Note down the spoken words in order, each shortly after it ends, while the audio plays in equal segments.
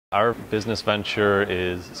Our business venture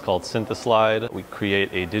is called Syntheslide. We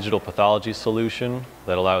create a digital pathology solution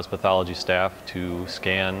that allows pathology staff to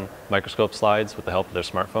scan microscope slides with the help of their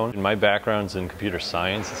smartphone. My background's in computer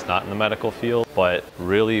science. It's not in the medical field, but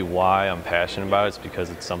really why I'm passionate about it is because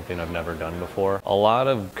it's something I've never done before. A lot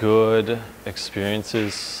of good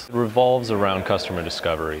experiences revolves around customer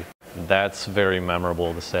discovery. That's very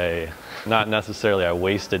memorable to say. Not necessarily I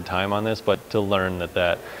wasted time on this, but to learn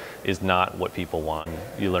that is not what people want.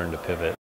 You learn to pivot.